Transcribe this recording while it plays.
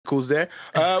musicals there.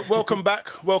 Welcome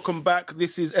back. Welcome back.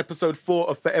 This is episode 4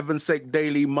 of For Evan's Sake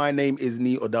Daily. My name is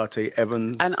Nee Odate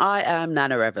Evans. And I am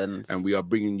Nana Evans. And we are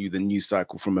bringing you the news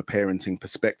cycle from a parenting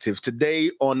perspective.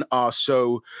 Today on our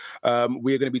show,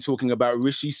 we're going to be talking about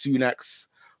Rishi Sunak's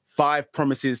 5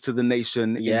 promises to the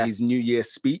nation in his New Year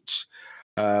speech.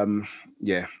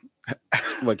 Yeah.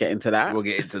 We'll get into that. We'll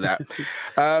get into that.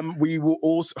 We will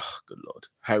also... Oh, good Lord.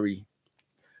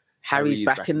 Harry's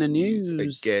back in the news.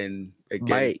 Again.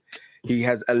 Mike. He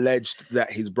has alleged that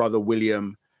his brother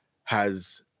William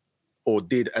has or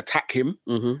did attack him.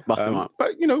 Bust him up.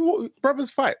 But, you know, brothers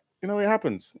fight. You know, it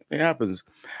happens. It happens.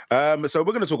 So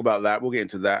we're going to talk about that. We'll get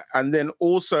into that. And then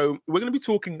also, we're going to be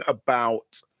talking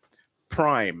about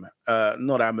Prime,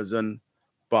 not Amazon,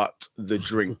 but the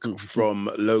drink from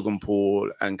Logan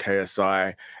Paul and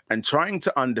KSI, and trying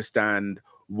to understand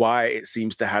why it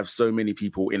seems to have so many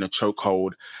people in a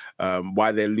chokehold,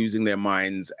 why they're losing their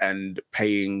minds and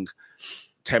paying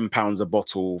 £10 a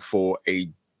bottle for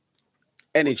an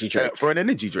energy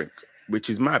drink, which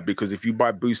is mad because if you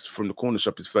buy Boost from the corner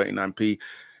shop, it's 39p.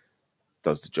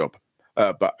 Does the job.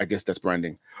 But I guess that's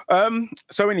branding.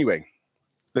 So anyway,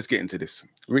 let's get into this.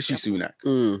 Rishi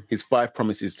Sunak, his 5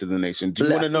 promises to the nation. Do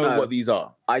you want to know what these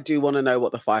are? I do want to know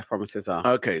what the 5 promises are.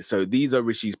 Okay, so these are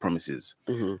Rishi's promises.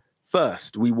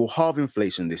 First, we will halve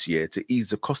inflation this year to ease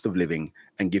the cost of living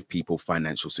and give people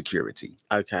financial security.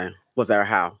 Okay. Was there a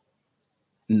how?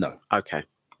 No. Okay.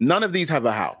 None of these have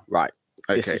a how. Right.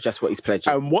 Okay. This is just what he's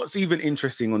pledging. And what's even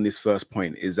interesting on this first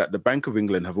point is that the Bank of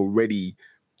England have already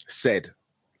said,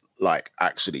 like,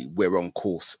 actually, we're on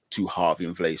course to halve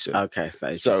inflation. Okay, so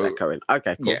it's just echoing.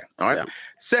 Okay, cool. Yeah, all right. Yeah.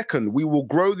 Second, we will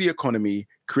grow the economy,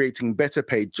 creating better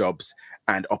paid jobs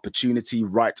and opportunity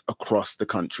right across the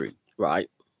country. Right.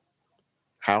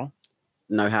 How?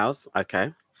 No hows.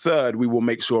 Okay. Third, we will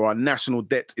make sure our national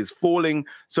debt is falling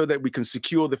so that we can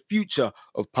secure the future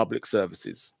of public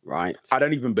services. Right. I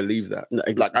don't even believe that. No,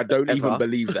 like, I don't even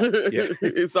believe that. Yeah.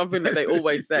 It's something that they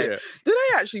always say. Yeah. Do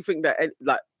they actually think that,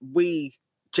 like, we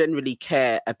generally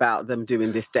care about them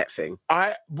doing this debt thing?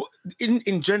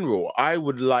 In general, I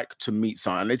would like to meet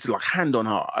someone, and it's like hand on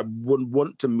heart, I would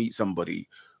want to meet somebody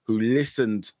who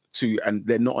listened to, and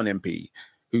they're not an MP,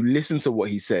 who listened to what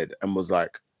he said and was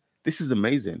like, this is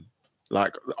amazing.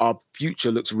 Like, our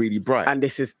future looks really bright. And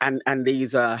this is, and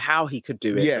these are how he could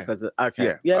do it. Yeah. Because,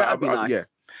 okay. Yeah, that'd be nice. Yeah.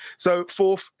 So,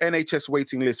 fourth, NHS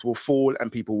waiting lists will fall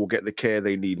and people will get the care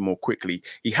they need more quickly.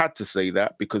 He had to say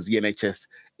that because the NHS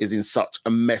is in such a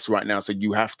mess right now. So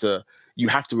you have to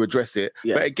address it.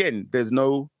 Yeah. But again, there's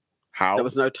no how. There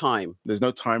was no time. There's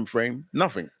no time frame.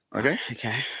 Nothing. Okay.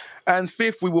 Okay. And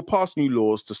fifth, we will pass new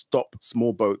laws to stop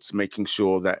small boats, making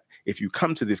sure that if you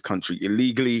come to this country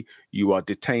illegally, you are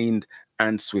detained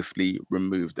and swiftly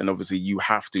removed. And obviously you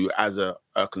have to, as a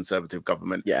conservative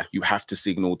government, you have to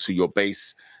signal to your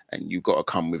base and you've got to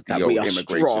come with the old immigration.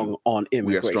 Strong on immigration.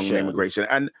 We are strong on immigration.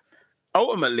 And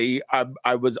ultimately,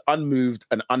 I was unmoved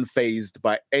and unfazed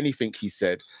by anything he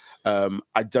said.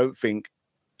 I don't think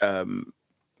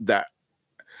that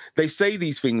they say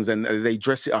these things and they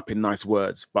dress it up in nice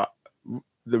words, but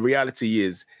the reality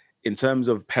is, in terms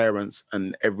of parents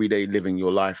and everyday living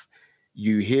your life,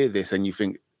 you hear this and you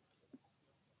think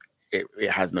it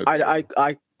has no.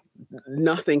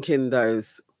 Nothing in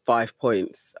those 5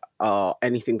 points are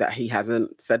anything that he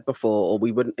hasn't said before or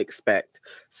we wouldn't expect.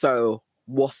 So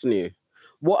what's new?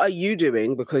 What are you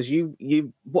doing? Because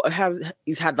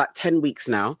he's had like 10 weeks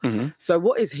now. So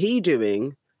what is he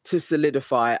doing to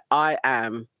solidify I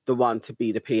am the one to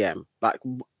be the PM? Like,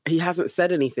 he hasn't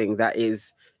said anything that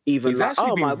is even. He's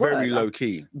actually been very low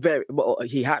key. Very well.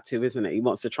 He had to, isn't it? He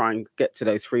wants to try and get to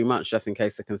those 3 months just in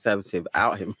case the Conservative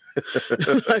out him.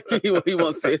 Like, he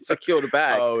wants to secure the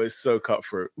bag. Oh, it's so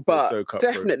cutthroat. But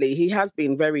definitely, he has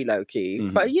been very low key.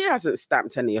 But he hasn't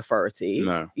stamped any authority.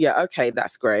 No. Yeah. Okay,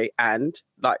 that's great. And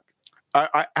like,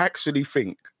 I actually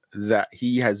think that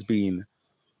he has been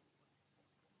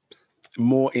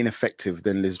more ineffective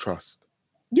than Liz Truss.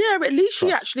 Yeah, at least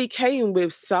she actually came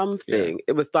with something. Yeah.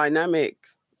 It was dynamic.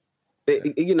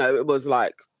 It was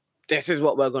like, this is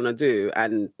what we're going to do.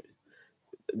 And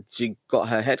she got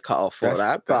her head cut off for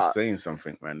that. But that's saying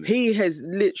something, man. He has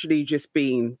literally just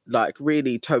been like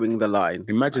really towing the line.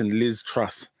 Imagine Liz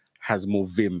Truss has more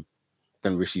vim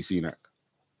than Rishi Sunak.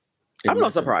 I'm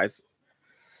not surprised.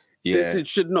 Yeah. It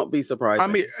should not be surprising. I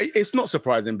mean, it's not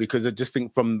surprising because I just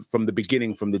think from the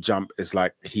beginning, from the jump, it's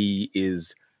like he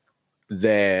is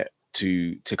there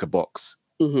to tick a box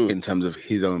in terms of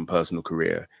his own personal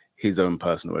career, his own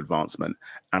personal advancement.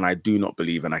 And I do not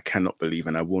believe, and I cannot believe,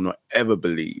 and I will not ever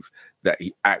believe that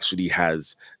he actually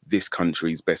has this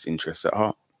country's best interests at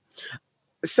heart.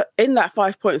 So in that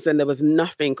 5 points, then there was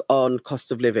nothing on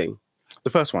cost of living. The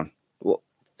first one. What?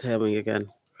 Tell me again.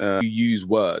 You use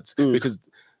words because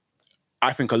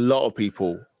I think a lot of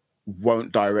people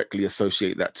won't directly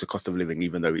associate that to cost of living,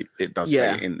 even though it does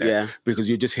say it in there, because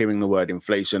you're just hearing the word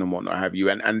inflation and whatnot have you.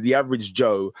 And the average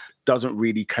Joe doesn't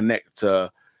really connect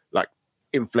to, like,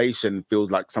 inflation feels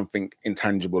like something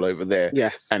intangible over there.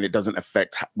 Yes. And it doesn't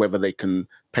affect whether they can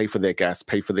pay for their gas,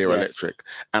 pay for their electric.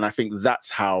 And I think that's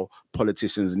how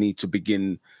politicians need to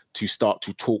begin to start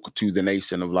to talk to the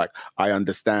nation of, like, I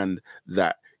understand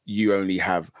that you only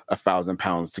have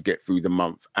 £1,000 to get through the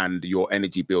month and your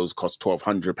energy bills cost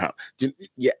 £1,200.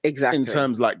 Yeah, exactly. In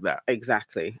terms like that.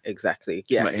 Exactly.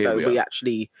 Yes. So we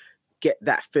actually get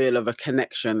that feel of a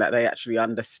connection, that they actually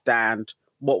understand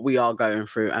what we are going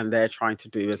through and they're trying to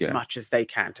do as much as they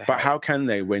can to help. But how can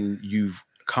they when you've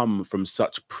come from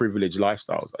such privileged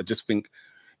lifestyles? I just think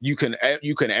you can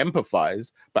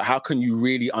empathize, but how can you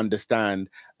really understand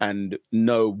and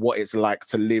know what it's like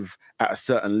to live at a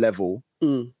certain level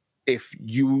if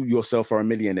you yourself are a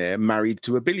millionaire married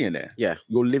to a billionaire? Yeah.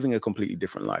 You're living a completely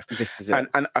different life. This is it.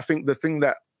 And I think the thing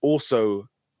that also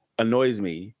annoys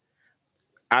me,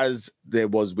 as there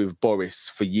was with Boris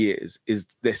for years, is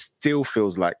there still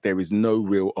feels like there is no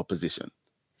real opposition.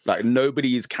 Like,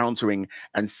 nobody is countering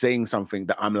and saying something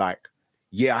that I'm like,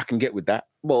 yeah, I can get with that.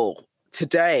 Well,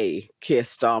 today, Keir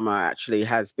Starmer actually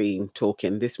has been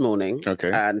talking this morning.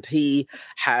 Okay. And he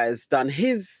has done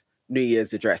his New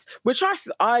Year's address, which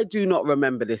I do not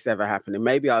remember this ever happening.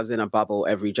 Maybe I was in a bubble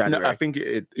every January. No, I think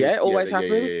it always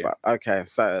happens. Yeah. But, okay,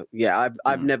 so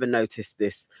I've never noticed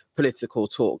this political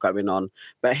talk going on,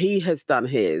 but he has done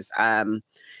his.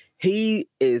 He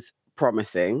is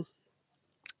promising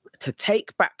to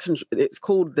take back. It's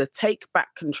called the Take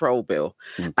Back Control Bill,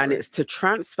 and it's to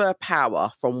transfer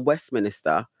power from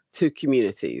Westminster to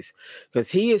communities,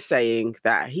 because he is saying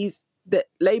that that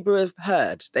Labour have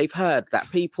heard. They've heard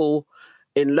that people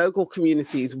in local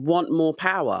communities want more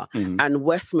power, and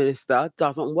Westminster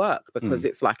doesn't work because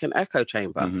it's like an echo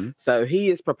chamber. So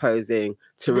he is proposing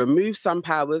to remove some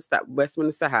powers that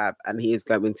Westminster have, and he is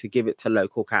going to give it to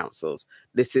local councils.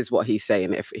 This is what he's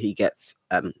saying if he gets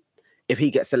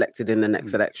elected in the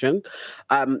next election.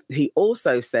 He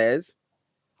also says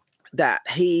that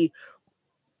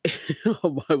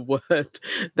oh my word,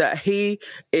 that he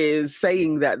is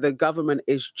saying that the government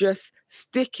is just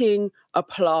sticking a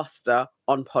plaster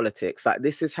on politics. Like,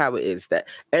 this is how it is, that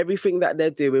everything that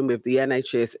they're doing with the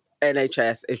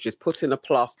NHS is just putting a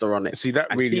plaster on it. See,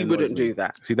 that really he wouldn't do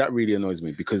that. See, that really annoys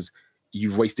me, because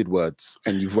you've wasted words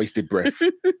and you've wasted breath.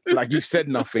 Like, you've said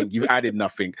nothing, you've added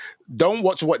nothing. Don't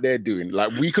watch what they're doing.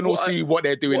 Like, we can all see what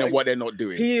they're doing and what they're not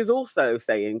doing. He is also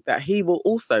saying that he will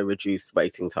also reduce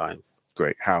waiting times.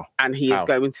 Great. How? And he is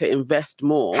going to invest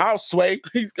more. How, Sway?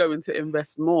 He's going to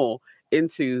invest more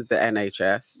into the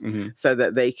NHS so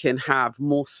that they can have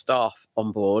more staff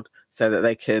on board, so that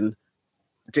they can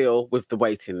deal with the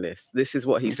waiting list. This is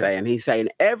what he's saying. He's saying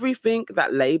everything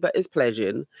that Labour is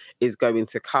pledging is going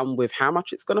to come with how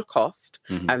much it's going to cost,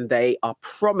 and they are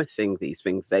promising these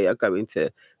things. They are going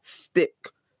to stick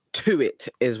to it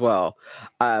as well.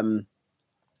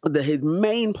 His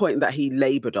main point that he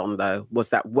laboured on, though, was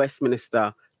that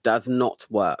Westminster does not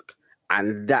work.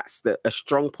 And that's a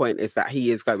strong point, is that he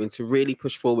is going to really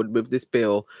push forward with this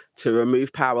bill to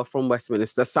remove power from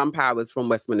Westminster, some powers from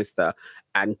Westminster,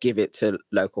 and give it to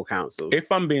local councils.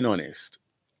 If I'm being honest,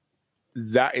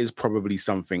 that is probably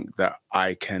something that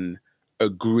I can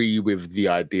agree with the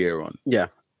idea on. Yeah.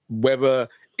 Whether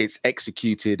it's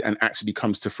executed and actually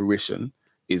comes to fruition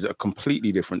is a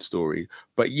completely different story.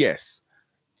 But yes,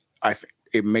 I think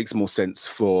it makes more sense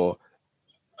for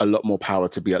a lot more power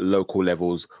to be at local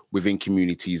levels within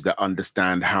communities that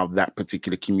understand how that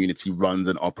particular community runs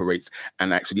and operates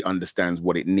and actually understands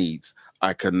what it needs.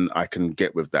 I can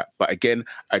get with that. But again,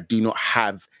 I do not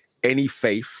have any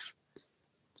faith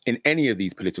in any of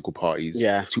these political parties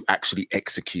to actually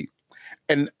execute.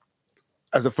 And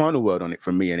as a final word on it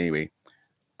from me anyway,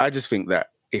 I just think that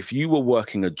if you were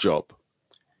working a job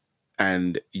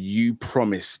and you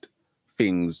promised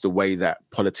things the way that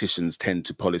politicians tend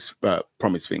to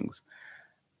promise things,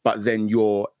 but then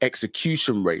your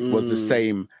execution rate was the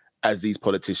same as these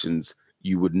politicians,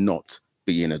 you would not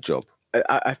be in a job.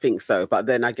 I think so. But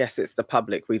then I guess it's the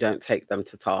public. We don't take them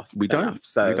to task. We don't.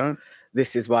 So we don't.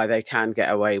 This is why they can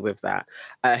get away with that.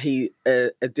 He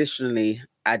additionally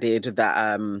added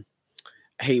that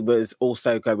he was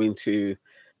also going to,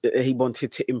 he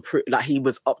wanted to improve, like he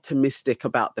was optimistic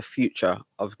about the future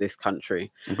of this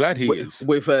country. I'm glad he is.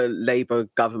 With a Labour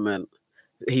government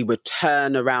he would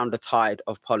turn around the tide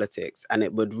of politics, and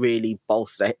it would really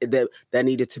bolster. There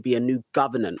needed to be a new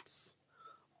governance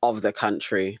of the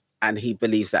country, and he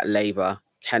believes that Labour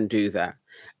can do that.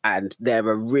 And there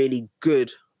are really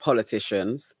good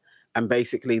politicians, and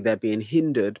basically they're being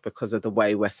hindered because of the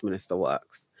way Westminster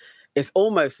works. It's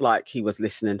almost like he was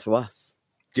listening to us.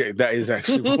 Yeah, that is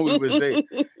actually what we were saying.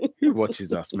 He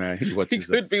watches us, man. He watches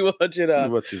us. He could be watching us.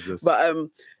 He watches us. But,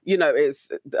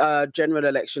 it's general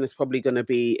election is probably going to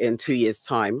be in 2 years'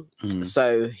 time.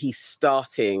 So he's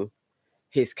starting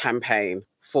his campaign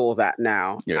for that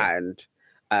now. Yeah. And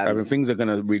I mean, things are going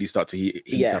to really start to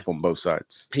heat up on both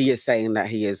sides. He is saying that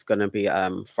he is going to be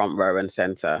front row and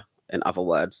centre, in other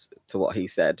words, to what he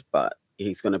said. But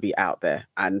he's going to be out there,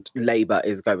 and Labour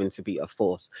is going to be a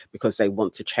force because they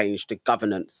want to change the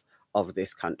governance of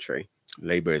this country.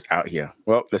 Labour is out here.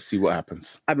 Well, let's see what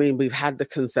happens. I mean, we've had the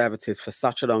Conservatives for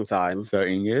such a long time.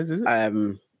 13 years, is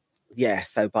it? Yeah,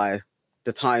 so by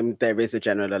the time there is a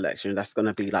general election, that's going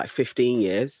to be like 15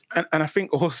 years. And I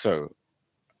think also,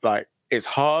 like, it's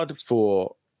hard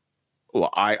for,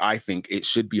 well, I think it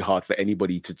should be hard for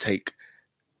anybody to take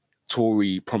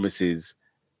Tory promises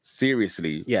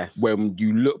seriously. Yes. When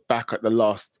you look back at the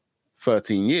last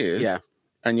 13 years,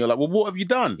 and you're like, well, what have you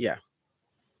done? Yeah.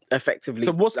 Effectively.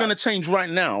 So what's going to change right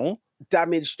now?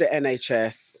 Damage the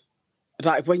NHS.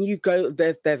 Like when you go,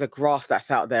 there's a graph that's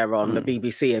out there on the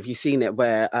BBC. Have you seen it?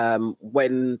 Where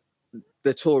when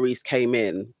the Tories came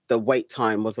in, the wait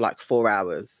time was like 4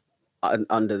 hours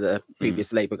under the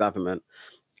previous Labour government,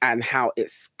 and how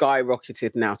it's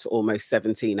skyrocketed now to almost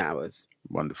 17 hours.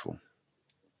 Wonderful.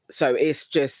 So it's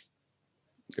just,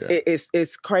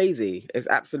 it's crazy. It's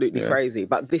absolutely crazy.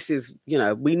 But this is,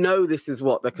 we know this is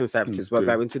what the Conservatives were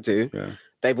going to do. Yeah.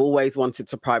 They've always wanted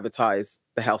to privatise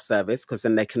the health service because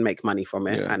then they can make money from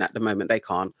it. Yeah. And at the moment they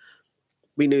can't.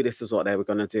 We knew this was what they were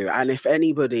going to do. And if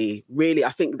anybody really, I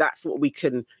think that's what we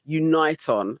can unite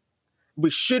on.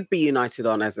 We should be united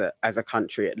on as a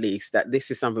country, at least, that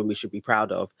this is something we should be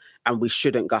proud of, and we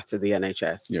shouldn't gutter the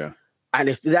NHS. Yeah. And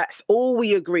if that's all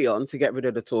we agree on, to get rid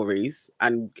of the Tories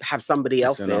and have somebody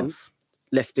else in,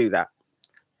 let's do that.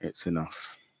 It's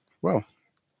enough. Well,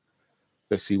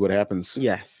 let's see what happens.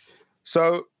 Yes.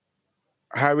 So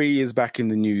Harry is back in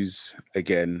the news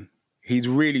again. He's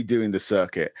really doing the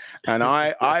circuit. And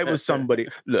I was somebody,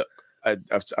 look,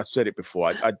 I've said it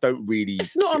before. I don't really.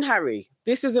 It's not on Harry.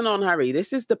 This isn't on Harry.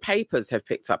 This is the papers have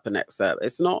picked up an excerpt.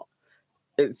 It's not.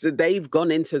 They've gone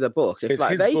into the book. It's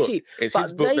like they book. Keep. It's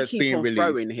his book that's being released.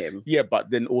 Throwing him. Yeah,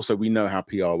 but then also we know how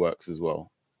PR works as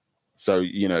well. So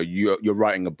you're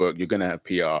writing a book. You're going to have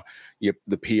PR.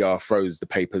 The PR throws the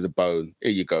papers a bone.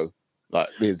 Here you go. Like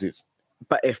here's this.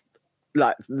 But if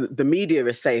the media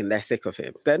is saying they're sick of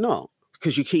him, they're not.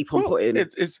 Because you keep on putting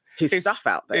his stuff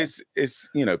out there. It's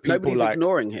people nobody's like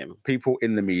ignoring him. People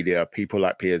in the media, people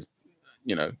like Piers,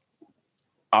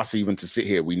 us even to sit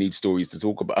here, we need stories to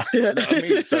talk about. You know what I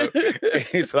mean? So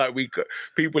it's like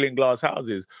people in glass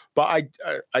houses. But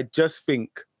I just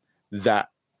think that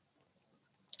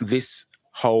this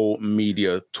whole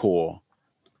media tour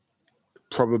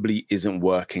probably isn't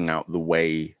working out the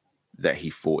way that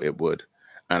he thought it would.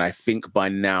 And I think by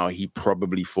now he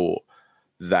probably thought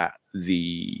that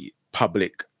the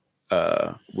public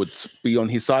would be on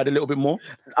his side a little bit more.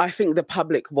 I think the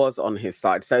public was on his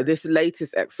side. So this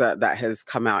latest excerpt that has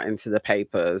come out into the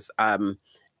papers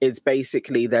is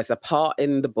basically, there's a part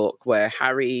in the book where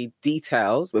Harry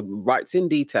writes in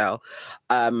detail,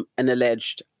 an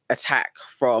alleged attack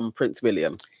from Prince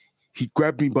William. He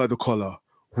grabbed me by the collar,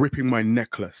 ripping my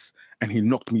necklace, and he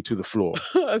knocked me to the floor.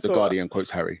 The Guardian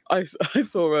quotes Harry. I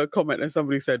saw a comment and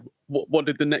somebody said, what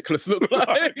did the necklace look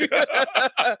like?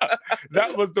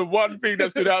 That was the one thing that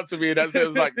stood out to me. That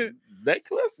was like,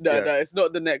 necklace? No, it's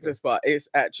not the necklace, but it's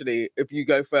actually, if you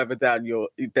go further down,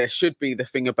 there should be the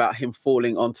thing about him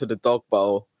falling onto the dog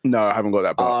bowl. No, I haven't got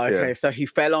that part. Oh, okay. Yeah. So he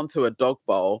fell onto a dog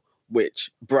bowl,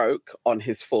 which broke on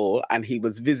his fall, and he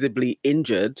was visibly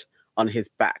injured on his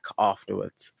back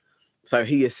afterwards. So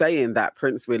he is saying that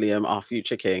Prince William, our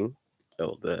future king,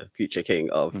 or the future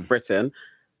king of Britain,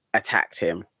 attacked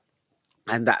him.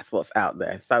 And that's what's out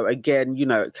there. So again,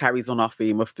 it carries on our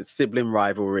theme of the sibling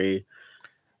rivalry.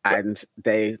 And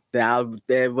there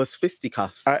was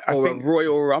fisticuffs or a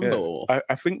Royal Rumble. Yeah,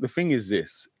 I think the thing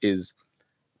is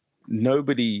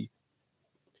nobody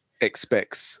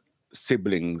expects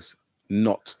siblings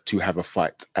not to have a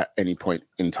fight at any point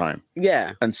in time.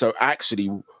 Yeah. And so actually,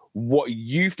 what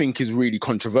you think is really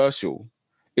controversial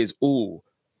is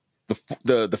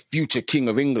the future king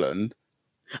of England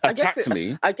attacked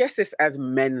me. I guess it's as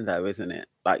men though, isn't it?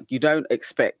 Like you don't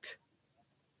expect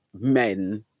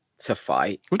men to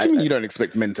fight. What do you mean you don't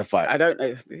expect men to fight? I don't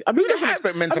know. Who doesn't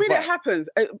expect men to fight? It happens.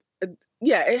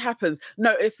 Yeah, it happens.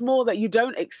 No, it's more that you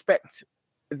don't expect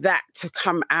that to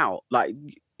come out. Like,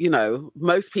 you know,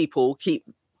 most people keep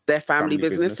their family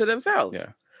business to themselves.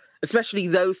 Yeah. Especially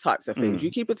those types of things.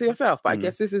 You keep it to yourself. But I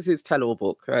guess this is his tell-all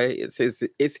book, right? It's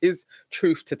his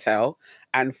truth to tell.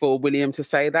 And for William to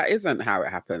say that isn't how it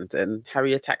happened and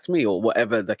Harry attacked me or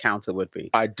whatever the counter would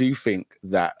be. I do think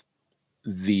that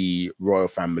the royal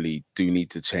family do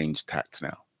need to change tact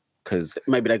now. Because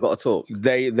maybe they got to talk.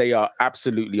 They are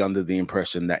absolutely under the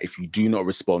impression that if you do not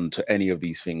respond to any of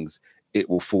these things, it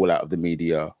will fall out of the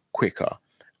media quicker.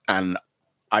 And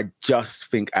I just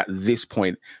think at this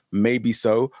point, maybe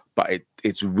so, but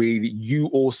it's really, you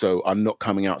also are not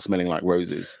coming out smelling like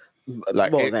roses.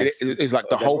 Like, well, it's like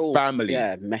the whole family.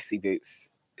 Yeah, messy boots.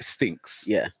 Stinks.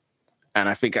 Yeah. And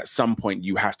I think at some point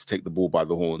you have to take the bull by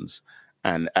the horns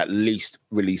and at least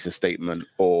release a statement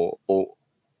or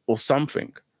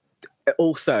something.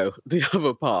 Also, the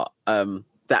other part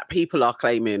that people are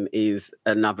claiming is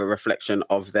another reflection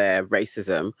of their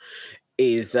racism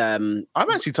is... I'm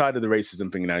actually tired of the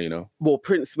racism thing now, you know. Well,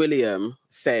 Prince William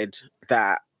said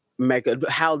that Meghan...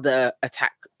 How the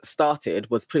attack started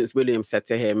was Prince William said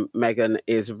to him, Meghan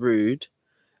is rude,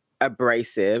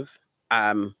 abrasive.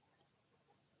 It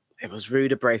was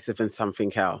rude, abrasive, and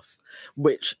something else,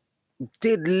 which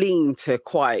did lean to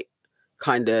quite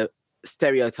kind of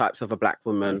stereotypes of a black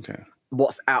woman. Okay.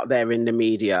 What's out there in the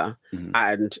media.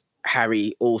 And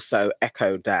Harry also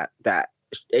echoed that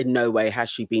in no way has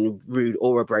she been rude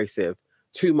or abrasive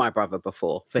to my brother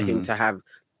before for him to have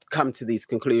come to these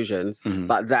conclusions.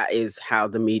 But that is how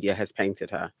the media has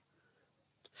painted her.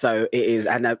 So it is,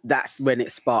 and that's when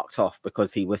it sparked off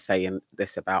because he was saying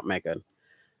this about Meghan.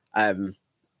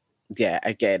 Yeah,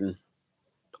 again,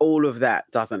 all of that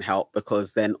doesn't help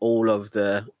because then all of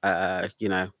the, you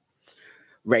know,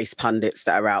 race pundits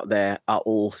that are out there are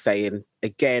all saying,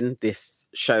 again, this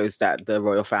shows that the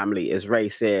royal family is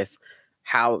racist.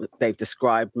 How they've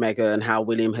described Meghan, how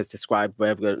William has described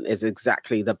Meghan is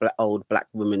exactly the old black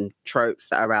woman tropes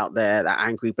that are out there, that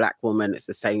angry black woman, it's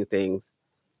the same things.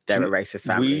 They're a racist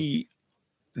family. We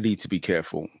need to be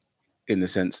careful in the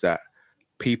sense that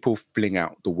people fling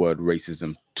out the word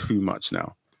racism too much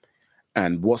now.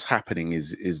 And what's happening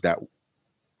is that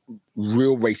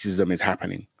real racism is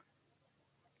happening.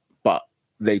 But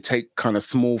they take kind of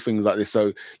small things like this.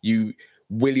 So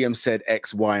William said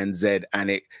X, Y, and Z,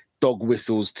 and it dog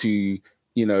whistles to,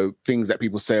 you know, things that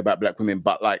people say about black women.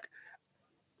 But like,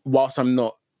 whilst I'm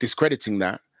not discrediting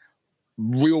that,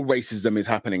 real racism is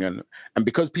happening. And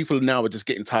because people now are just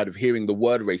getting tired of hearing the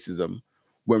word racism,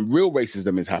 when real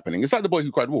racism is happening, it's like the boy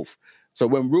who cried wolf. So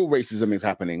when real racism is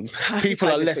happening, people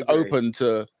are less open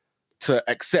to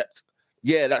accept.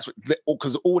 Yeah, that's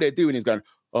because all they're doing is going,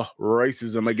 oh,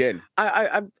 racism again.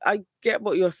 I get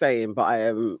what you're saying, but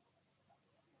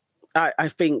I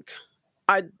think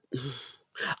I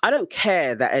don't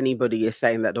care that anybody is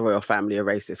saying that the royal family are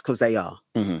racist because they are.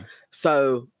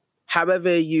 So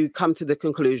however you come to the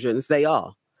conclusions, they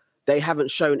are. They haven't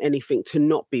shown anything to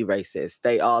not be racist.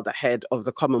 They are the head of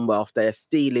the Commonwealth. They're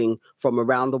stealing from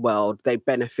around the world. They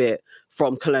benefit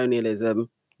from colonialism.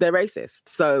 They're racist.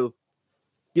 So,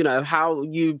 you know, how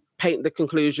you paint the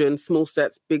conclusion, small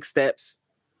steps, big steps,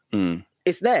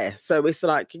 it's there. So it's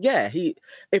like, yeah,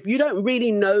 if you don't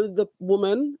really know the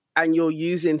woman and you're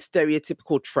using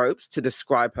stereotypical tropes to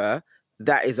describe her,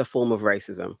 that is a form of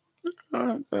racism.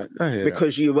 I hear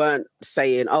because that. You weren't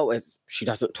saying, oh, she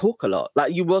doesn't talk a lot.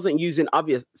 Like, you wasn't using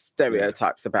other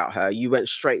stereotypes about her. You went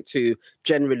straight to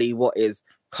generally what is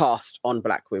cast on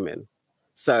black women.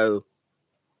 So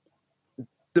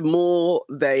the more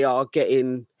they are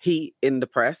getting heat in the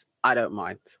press, I don't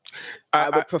mind. I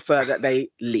would prefer that they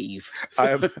leave.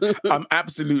 I'm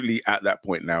absolutely at that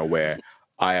point now where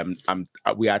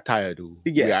we are tired.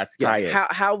 Yes, we are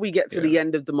tired. How we get to the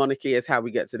end of the monarchy is how we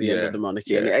get to the end of the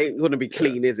monarchy. And it ain't going to be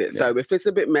clean, is it? So if it's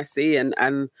a bit messy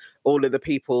and all of the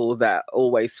people that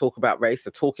always talk about race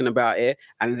are talking about it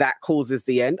and that causes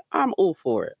the end, I'm all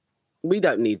for it. We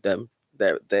don't need them.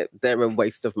 They're a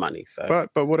waste of money. So,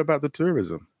 but what about the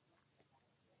tourism?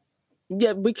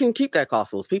 Yeah, we can keep their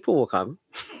castles. People will come.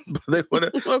 But they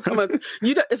want to.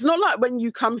 It's not like when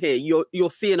you come here, you're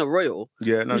seeing a royal.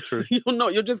 Yeah, no, true. You're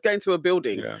not. You're just going to a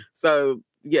building. Yeah. So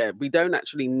yeah, we don't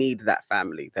actually need that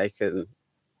family. They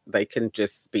can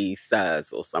just be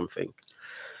sirs or something.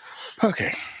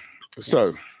 Okay.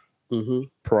 So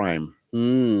Prime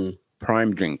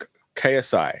drink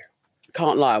KSI.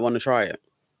 Can't lie, I want to try it.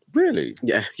 Really?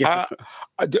 Yeah.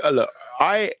 Look,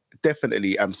 I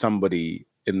definitely am somebody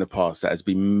in the past that has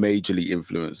been majorly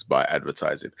influenced by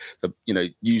advertising.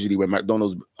 Usually when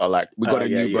McDonald's are like, we got a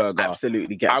new burger.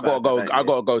 Absolutely get I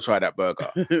gotta go try that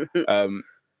burger.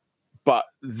 But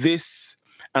this,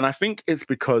 and I think it's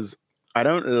because I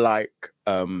don't like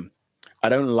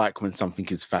when something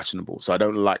is fashionable. So I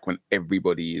don't like when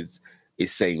everybody is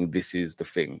saying this is the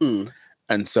thing.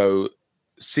 And so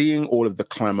seeing all of the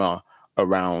clamor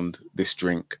around this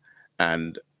drink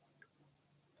and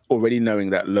already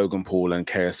knowing that Logan Paul and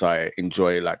KSI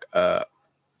enjoy like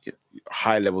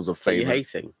high levels of fame. Are you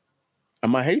hating?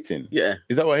 Am I hating? Yeah.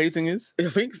 Is that what hating is? I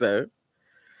think so.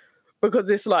 Because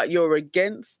it's like you're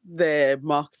against their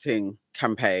marketing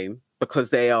campaign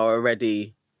because they are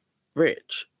already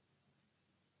rich.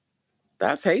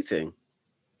 That's hating.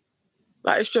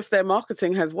 Like, it's just their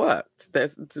marketing has worked.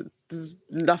 There's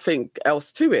nothing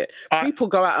else to it. People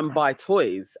go out and buy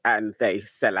toys and they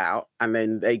sell out, and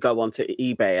then they go onto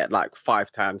eBay at like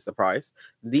 5 times the price.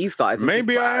 These guys are just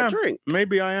buy a drink.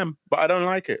 Maybe I am, but I don't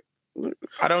like it.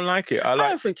 I don't like it. I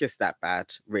don't think it's that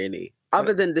bad, really.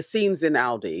 Other than the scenes in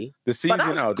Aldi. The scenes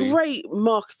in Aldi. Great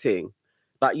marketing.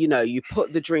 Like, you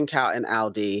put the drink out in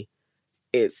Aldi,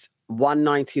 it's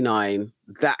 $1.99,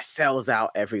 that sells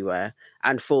out everywhere.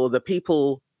 And for the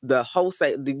people, the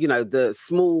wholesale, the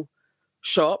small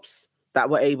shops that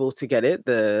were able to get it,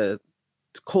 the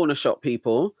corner shop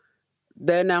people,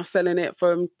 they're now selling it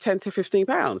from £10 to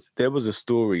 £15. There was a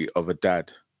story of a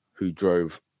dad who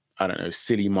drove, I don't know,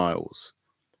 silly miles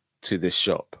to this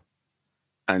shop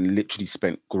and literally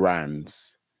spent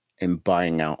grands in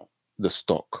buying out the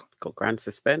stock. Got grand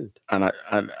to spend. And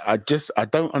I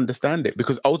don't understand it,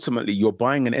 because ultimately you're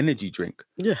buying an energy drink.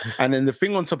 Yeah. And then the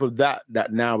thing on top of that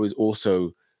now is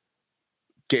also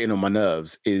getting on my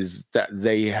nerves is that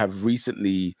they have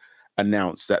recently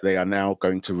announced that they are now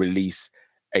going to release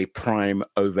a prime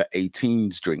over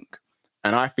 18s drink.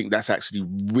 And I think that's actually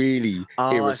really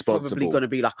irresponsible. It's probably going to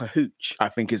be like a hooch. I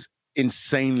think it's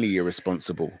insanely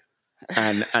irresponsible.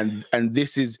 And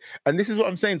this is what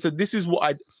I'm saying. So this is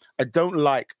what I don't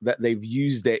like, that they've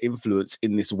used their influence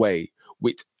in this way,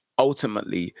 which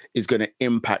ultimately is going to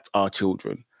impact our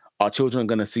children. Our children are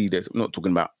going to see this. I'm not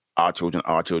talking about our children,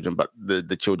 but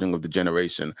the children of the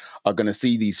generation are going to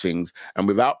see these things, and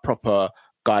without proper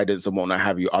guidance and whatnot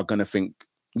have you, are going to think,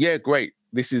 yeah, great,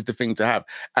 this is the thing to have.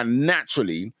 And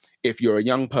naturally, if you're a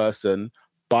young person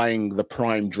buying the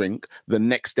prime drink, the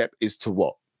next step is to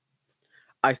what?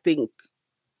 I think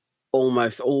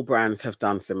almost all brands have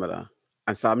done similar.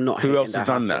 And so I'm not. Who else has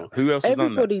done that? Who else has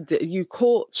done that? Everybody did. You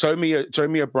caught. Show me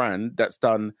a brand that's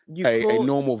done a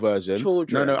normal version.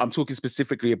 Children. No, I'm talking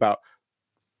specifically about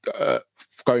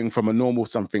going from a normal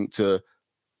something to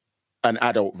an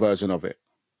adult version of it.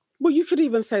 Well, you could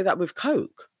even say that with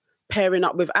Coke, pairing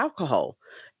up with alcohol.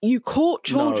 You caught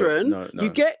children. No. You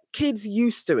get kids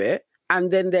used to it. And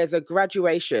then there's a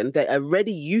graduation. They're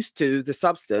already used to the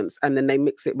substance, and then they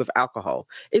mix it with alcohol.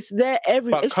 It's there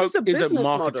every. But it's Coke just a business isn't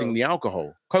marketing model. The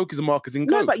alcohol. Coke is marketing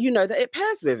Coke. No, but you know that it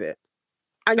pairs with it,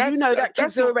 and that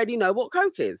kids already know what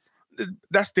Coke is.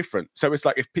 That's different. So it's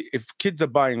like if kids are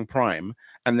buying Prime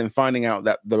and then finding out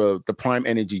that the Prime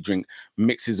energy drink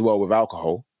mixes well with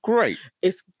alcohol, great.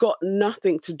 It's got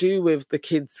nothing to do with the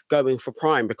kids going for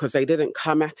Prime, because they didn't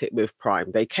come at it with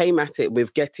Prime. They came at it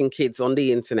with getting kids on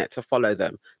the internet to follow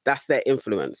them. That's their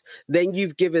influence. Then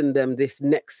you've given them this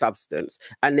next substance,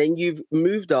 and then you've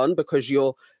moved on because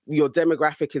your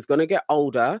demographic is going to get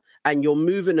older and you're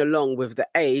moving along with the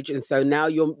age. And so now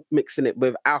you're mixing it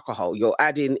with alcohol. You're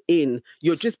adding in,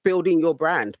 you're just building your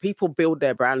brand. People build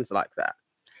their brands like that.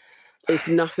 It's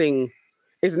nothing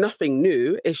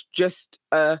new. It's just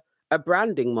a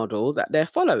branding model that they're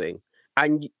following.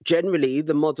 And generally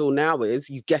the model now is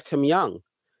you get them young.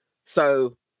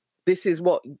 So this is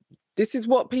what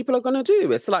people are going to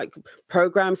do. It's like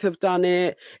programs have done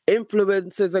it.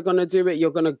 Influencers are going to do it.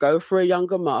 You're going to go for a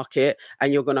younger market,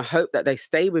 and you're going to hope that they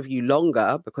stay with you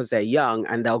longer because they're young,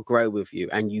 and they'll grow with you.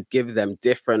 And you give them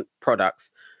different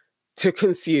products to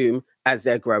consume as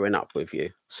they're growing up with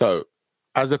you. So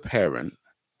as a parent,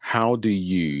 how do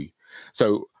you,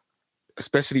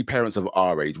 especially parents of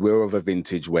our age, we're of a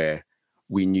vintage where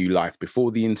we knew life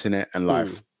before the internet and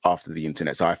life after the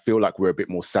internet. So I feel like we're a bit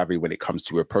more savvy when it comes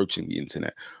to approaching the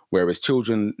internet, whereas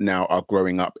children now are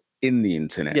growing up in the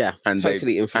internet. Yeah, and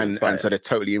totally influenced by it. So they're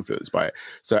totally influenced by it.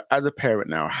 So as a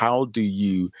parent now, how do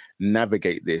you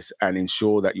navigate this and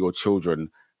ensure that your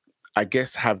children, I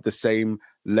guess, have the same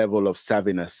level of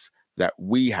savviness that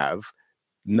we have,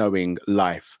 knowing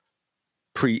life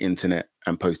pre-internet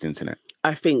and post-internet?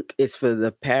 I think it's for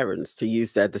the parents to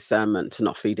use their discernment to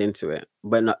not feed into it.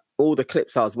 When all the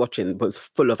clips I was watching was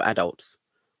full of adults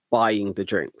buying the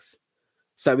drinks.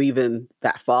 So even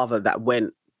that father that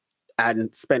went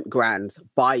and spent grand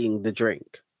buying the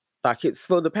drink, like, it's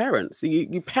for the parents.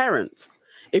 You parent.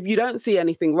 If you don't see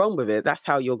anything wrong with it, that's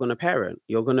how you're going to parent.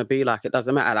 You're going to be like, it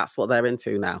doesn't matter. That's what they're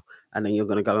into now. And then you're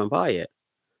going to go and buy it.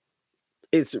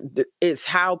 It's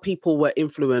how people were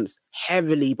influenced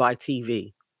heavily by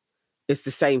TV. It's the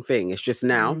same thing. It's just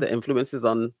now the influence is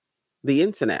on the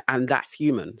internet, and that's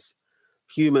humans.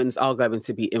 Humans are going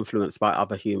to be influenced by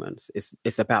other humans.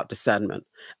 It's about discernment.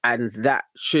 And that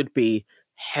should be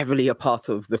heavily a part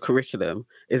of the curriculum,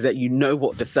 is that you know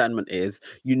what discernment is,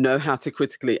 you know how to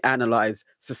critically analyze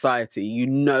society, you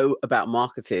know about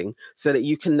marketing, so that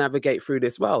you can navigate through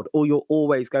this world, or you're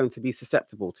always going to be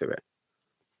susceptible to it.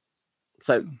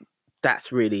 So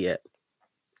that's really it.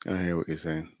 I hear what you're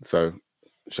saying. So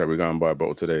shall we go and buy a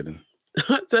bottle today then?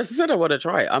 I said I want to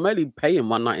try it. I'm only paying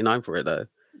 $1.99 for it though.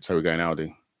 So we're going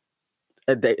Aldi.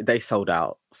 They sold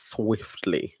out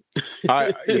swiftly.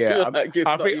 I think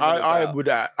I about.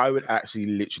 would actually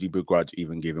literally begrudge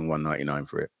even giving $1.99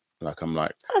 for it. Like, I'm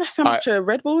like, Oh, that's how much a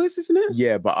Red Bull is, isn't it?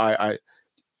 Yeah, but I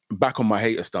back on my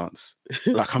hater stance.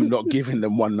 Like, I'm not giving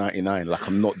them $1.99. Like,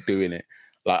 I'm not doing it.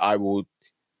 Like, I will.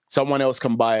 Someone else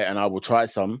can buy it, and I will try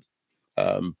some.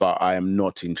 But I am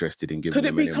not interested in giving. Could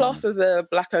it be classed as a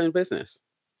black-owned business?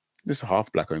 It's a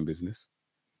half black-owned business.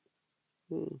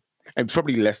 And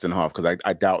probably less than half, because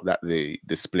I doubt that the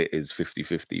split is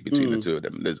 50-50 between the two of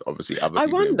them. There's obviously other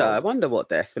people involved. I wonder what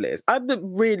their split is. I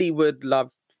really would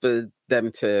love for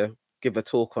them to give a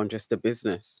talk on just the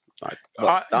business, like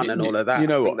what's done and all of that. You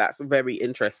know, I think that's very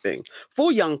interesting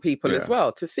for young people as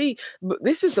well to see. But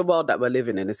this is the world that we're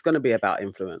living in. It's going to be about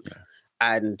influence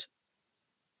and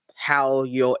how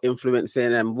you're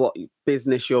influencing and what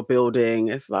business you're building.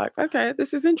 It's like, okay,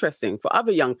 this is interesting for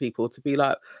other young people to be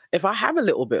like, if I have a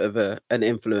little bit of an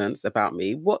influence about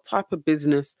me, what type of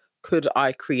business could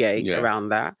I create around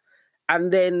that?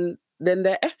 And then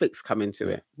their ethics come into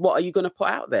it. What are you going to put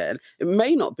out there? It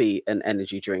may not be an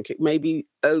energy drink. It may be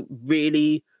a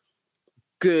really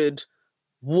good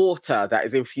water that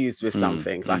is infused with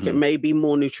something. Like it may be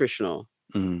more nutritional.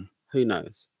 Who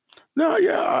knows? No,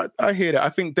 yeah, I hear that. I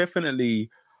think definitely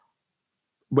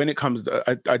when it comes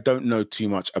to, I don't know too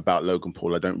much about Logan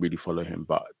Paul. I don't really follow him,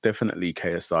 but definitely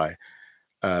KSI.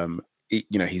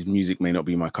 You know, his music may not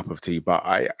be my cup of tea, but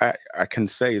I can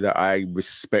say that I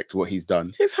respect what he's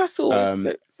done. His hustle is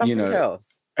something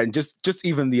else. And just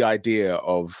even the idea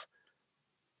of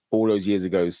all those years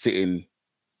ago sitting,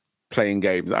 playing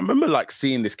games. I remember like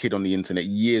seeing this kid on the internet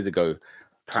years ago.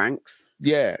 Pranks.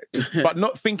 Yeah, but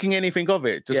not thinking anything of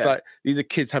it. Just like, these are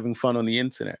kids having fun on the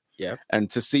internet. Yeah. And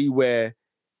to see where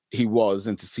he was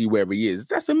and to see where he is,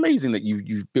 that's amazing that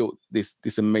you've built this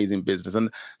amazing business.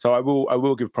 And so I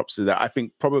will give props to that. I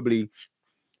think probably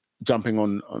jumping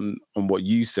on what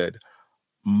you said,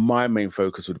 my main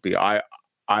focus would be I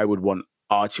would want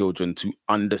our children to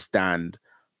understand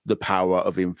the power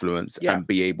of influence and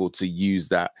be able to use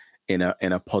that in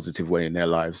a positive way in their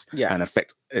lives and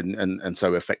affect and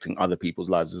so affecting other people's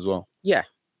lives as well. Yeah,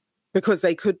 because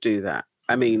they could do that.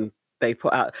 I mean, they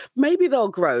put out, maybe they'll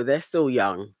grow. They're still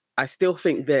young. I still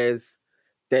think there's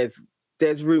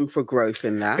room for growth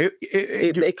in that.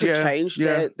 They could change.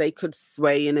 They could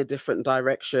sway in a different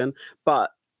direction,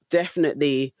 but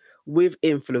definitely with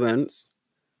influence,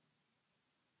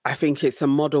 I think it's a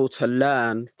model to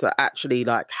learn to actually,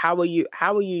 like, how are you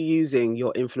using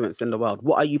your influence in the world?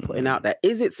 What are you putting out there?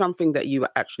 Is it something that you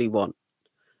actually want?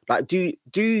 Like, do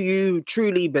you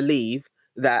truly believe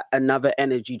that another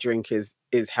energy drink is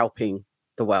helping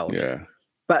the world? Yeah.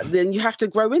 But then you have to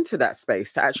grow into that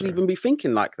space to actually even be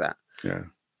thinking like that. Yeah.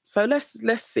 So let's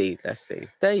see.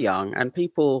 They're young and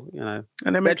people, you know,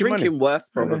 and they're drinking money. Worse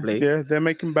probably. Yeah, they're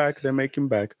making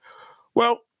back.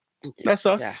 Well, that's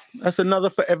us. Yes. That's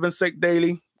another For Evan's Sake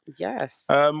Daily. Yes.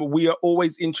 We are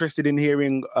always interested in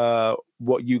hearing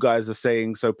what you guys are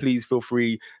saying. So please feel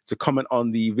free to comment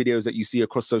on the videos that you see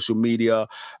across social media.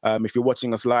 If you're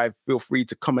watching us live, feel free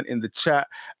to comment in the chat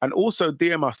and also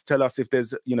DM us. Tell us if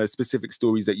there's specific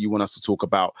stories that you want us to talk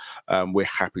about. We're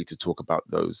happy to talk about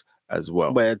those as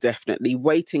well. We're definitely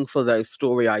waiting for those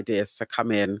story ideas to come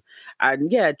in,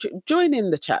 and join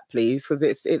in the chat, please, because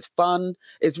it's fun.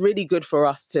 It's really good for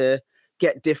us to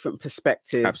get different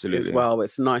perspectives as well.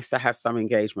 It's nice to have some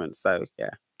engagement. So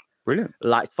yeah, brilliant.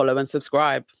 Like, follow, and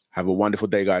subscribe. Have a wonderful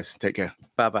day, guys. Take care.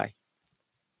 Bye-bye.